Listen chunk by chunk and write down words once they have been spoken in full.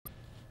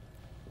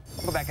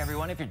Welcome back,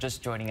 everyone. If you're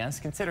just joining us,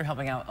 consider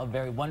helping out a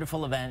very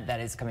wonderful event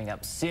that is coming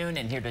up soon.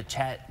 And here to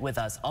chat with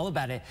us all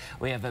about it,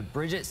 we have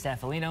Bridget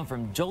Staffolino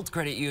from Jolt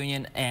Credit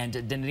Union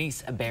and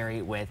Denise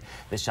Berry with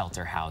the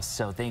Shelter House.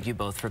 So thank you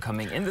both for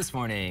coming in this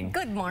morning.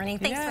 Good morning.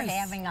 Thanks for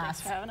having us.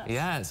 Thanks for having us.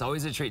 Yeah, it's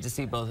always a treat to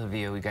see both of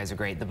you. You guys are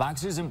great. The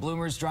Boxers and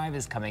Bloomers Drive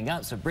is coming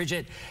up. So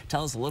Bridget,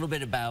 tell us a little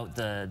bit about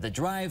the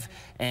drive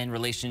in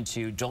relation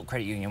to Jolt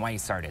Credit Union, why you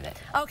started it.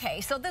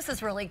 Okay, so this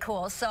is really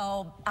cool.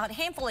 So a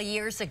handful of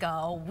years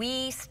ago,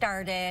 we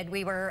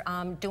were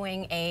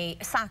doing a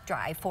sock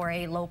drive for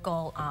a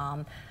local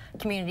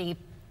community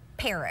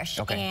parish.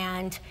 Okay.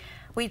 And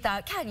we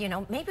thought, God, you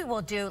know, maybe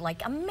we'll do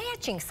like a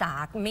matching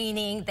sock,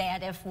 meaning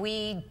that if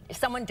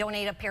someone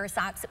donated a pair of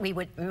socks, we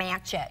would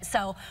match it.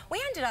 So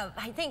we ended up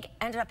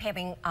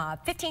having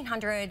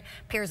 1,500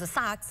 pairs of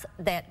socks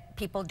that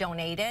people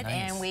donated.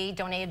 Nice. And we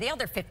donated the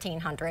other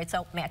 1,500,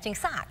 so matching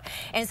sock.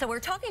 And so we're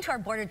talking to our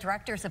board of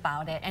directors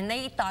about it, and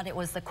they thought it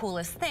was the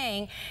coolest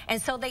thing.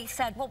 And so they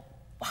said, well,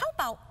 how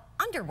about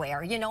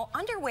underwear? You know,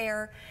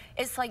 underwear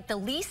is like the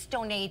least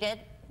donated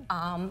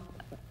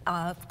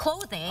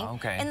clothing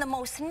and the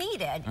most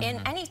needed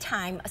in any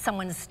time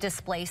someone's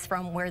displaced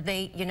from where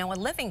they, you know, a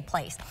living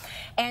place.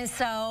 And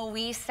so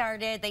they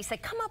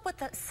said, come up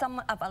with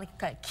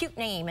like a cute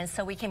name. And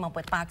so we came up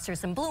with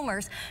Boxers and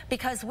Bloomers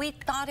because we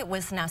thought it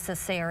was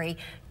necessary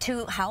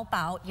to help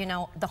out, you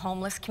know, the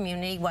homeless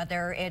community,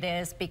 whether it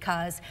is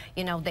because,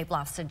 you know, they've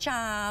lost a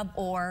job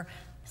or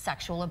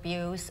sexual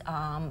abuse,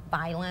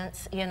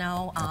 violence, you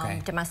know,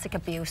 domestic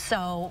abuse.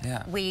 So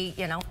we,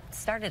 you know,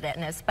 started it,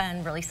 and it's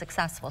been really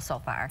successful so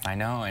far. I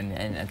know, and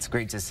it's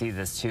great to see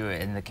this too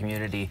in the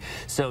community.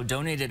 So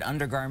donated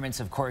undergarments,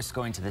 of course,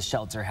 going to the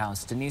Shelter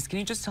House. Denise, can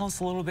you just tell us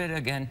a little bit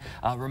again,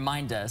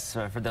 remind us,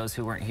 for those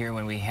who weren't here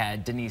when we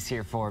had Denise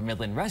here for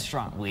Midland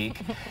Restaurant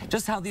Week,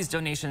 just how these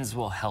donations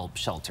will help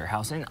Shelter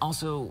House and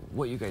also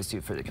what you guys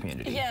do for the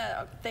community.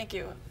 Yeah, thank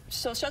you.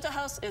 So Shelter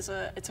House is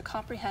a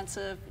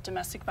comprehensive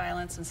domestic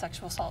violence and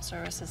sexual assault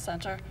services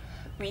center.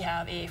 We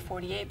have a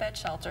 48-bed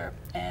shelter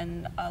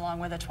and along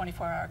with a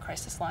 24-hour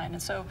crisis line.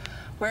 And so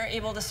we're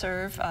able to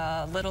serve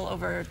a little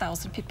over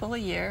 1,000 people a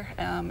year,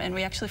 and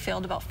we actually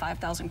field about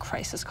 5,000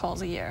 crisis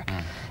calls a year.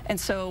 And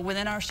so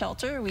within our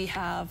shelter, we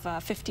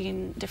have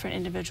 15 different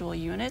individual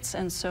units,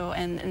 and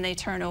they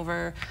turn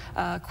over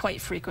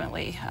quite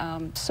frequently.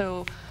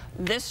 So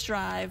this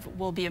drive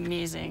will be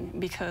amazing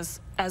because,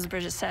 as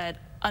Bridget said,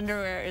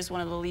 underwear is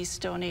one of the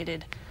least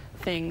donated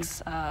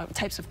things,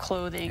 types of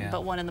clothing,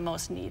 but one of the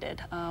most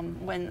needed.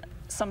 When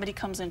somebody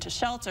comes into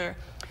shelter,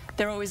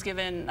 they're always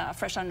given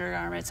fresh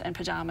undergarments and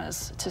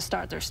pajamas to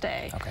start their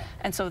stay.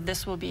 And so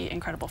this will be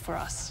incredible for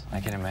us.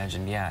 I can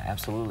imagine, yeah,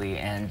 absolutely.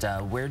 And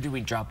where do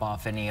we drop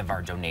off any of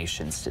our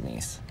donations,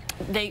 Denise?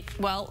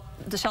 Well,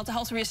 the Shelter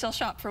House resale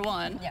shop for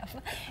one. Yep.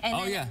 And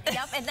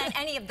and then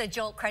any of the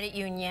Jolt Credit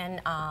Union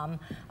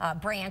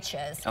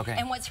branches.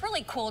 And what's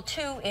really cool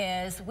too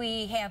is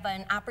we have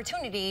an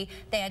opportunity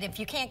that if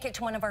you can't get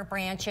to one of our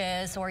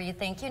branches or you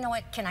think, you know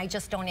what, can I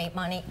just donate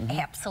money?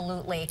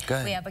 Absolutely.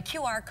 We have a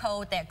QR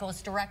code that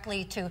goes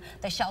directly to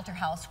the Shelter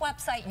House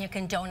website, and you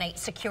can donate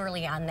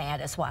securely on that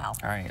as well.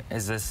 All right.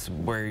 Is this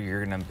where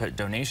you're going to put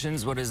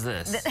donations? What is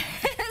this?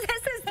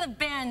 The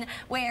bin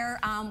where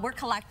we're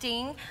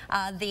collecting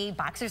the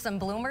Boxers and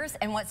Bloomers,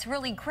 and what's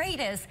really great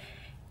is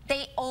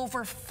they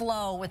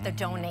overflow with the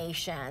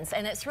donations,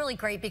 and it's really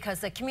great because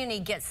the community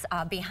gets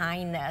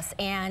behind this.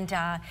 And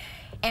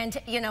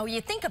you know, you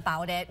think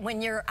about it,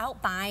 when you're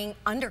out buying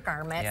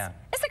undergarments,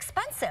 it's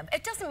expensive.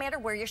 It doesn't matter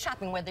where you're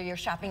shopping, whether you're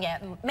shopping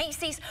at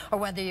Macy's or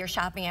whether you're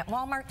shopping at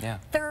Walmart.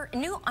 Their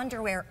new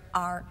underwear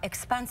are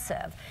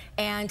expensive.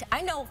 And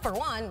I know, for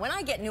one, when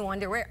I get new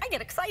underwear, I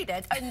get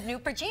excited, and new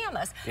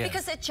pajamas,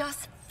 because it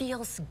just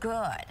feels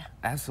good.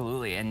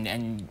 Absolutely,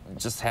 and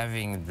just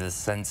having this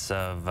sense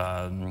of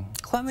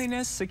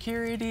cleanliness,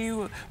 security,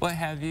 what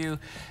have you.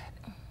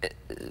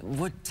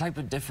 What type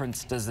of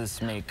difference does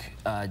this make,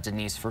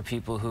 Denise, for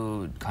people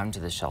who come to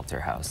the Shelter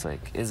House?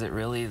 Like, is it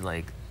really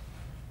like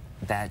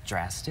that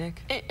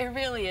drastic? It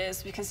really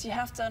is, because you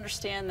have to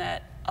understand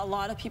that a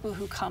lot of people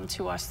who come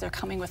to us, they're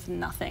coming with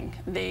nothing.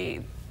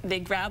 They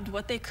grabbed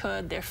what they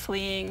could. They're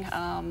fleeing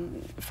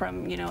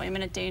from, you know,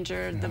 imminent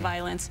danger, the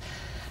violence.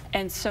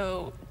 And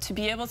so to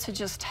be able to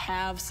just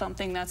have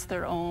something that's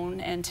their own,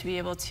 and to be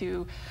able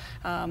to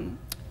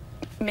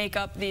make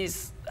up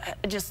these,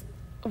 just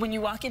when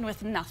you walk in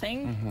with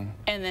nothing,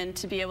 and then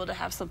to be able to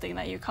have something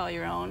that you call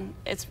your own,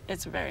 it's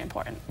very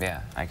important.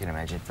 Yeah, I can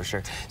imagine, for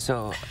sure.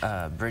 So,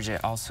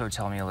 Bridget, also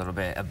tell me a little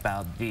bit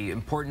about the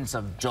importance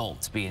of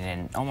Jolt being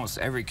in almost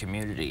every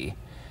community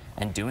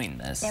and doing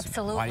this.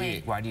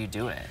 Absolutely. Why do you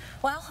do it?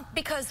 Well,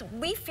 because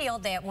we feel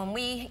that when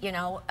we, you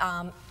know,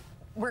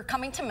 we're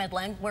coming to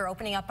Midland. We're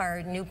opening up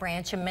our new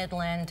branch in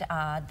Midland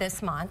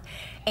this month,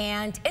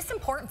 and it's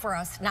important for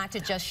us not to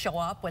just show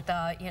up with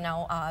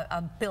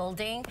a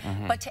building,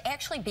 but to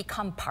actually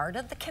become part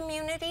of the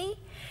community.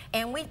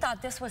 And we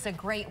thought this was a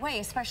great way,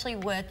 especially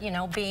with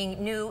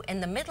being new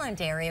in the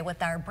Midland area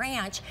with our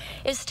branch,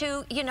 is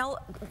to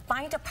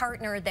find a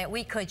partner that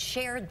we could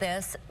share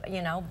this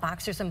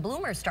Boxers and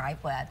Bloomers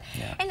drive with.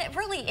 Yeah. And it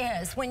really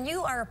is, when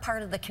you are a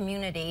part of the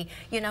community,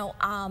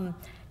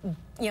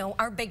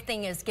 our big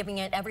thing is giving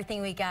it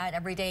everything we got,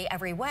 every day,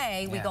 every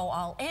way. We go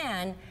all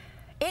in.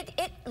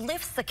 It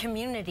lifts the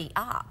community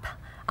up.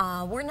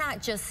 We're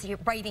not just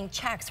writing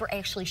checks, we're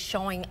actually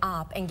showing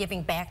up and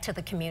giving back to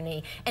the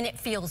community, and it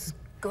feels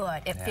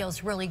good. It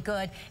feels really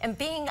good. And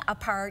being a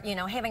part,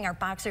 having our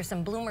Boxers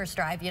and Bloomers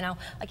drive,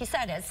 like you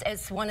said,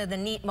 it's one of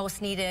the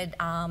most needed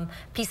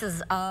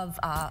pieces of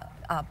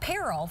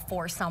apparel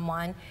for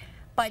someone.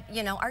 But,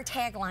 our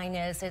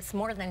tagline is, it's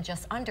more than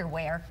just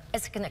underwear.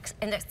 It's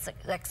an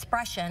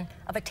expression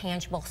of a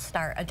tangible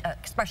start, an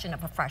expression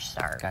of a fresh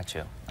start. Got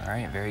you. All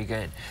right, very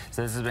good.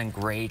 So this has been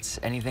great.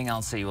 Anything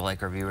else that you would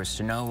like our viewers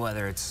to know,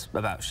 whether it's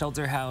about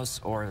Shelter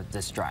House or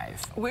this drive?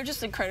 We're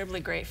just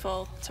incredibly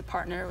grateful to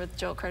partner with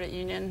Jolt Credit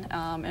Union,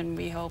 and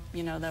we hope,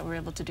 that we're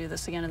able to do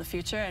this again in the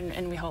future,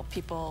 and we hope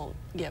people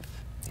give.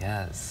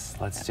 Yes,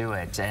 let's do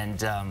it.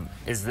 And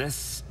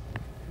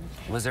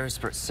was there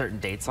certain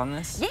dates on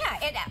this?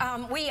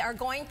 Yeah, we are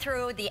going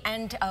through the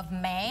end of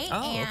May,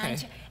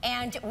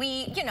 and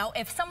we,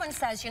 if someone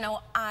says,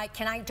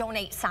 can I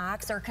donate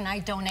socks or can I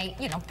donate,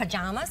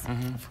 pajamas?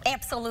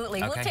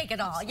 Absolutely, we'll take it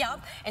all.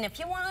 Yep. And if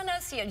you want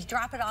us,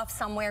 drop it off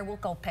somewhere, we'll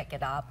go pick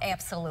it up.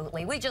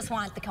 Absolutely. We just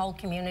want the whole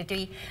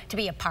community to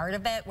be a part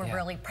of it. We're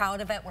really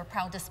proud of it. We're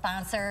proud to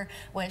sponsor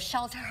with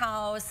Shelter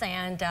House,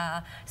 and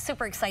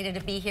super excited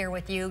to be here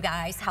with you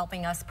guys,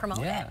 helping us promote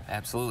it. Yeah,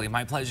 absolutely.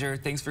 My pleasure.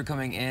 Thanks for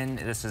coming in.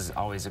 This is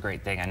always a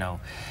great thing. I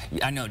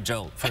know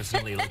Jolt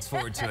personally looks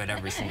forward to it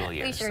every single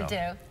year. We sure do.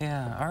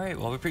 Yeah, all right.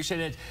 Well, we appreciate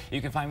it.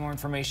 You can find more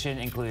information,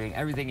 including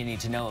everything you need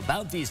to know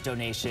about these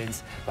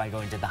donations, by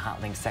going to the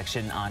hot link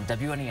section on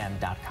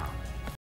WNEM.com.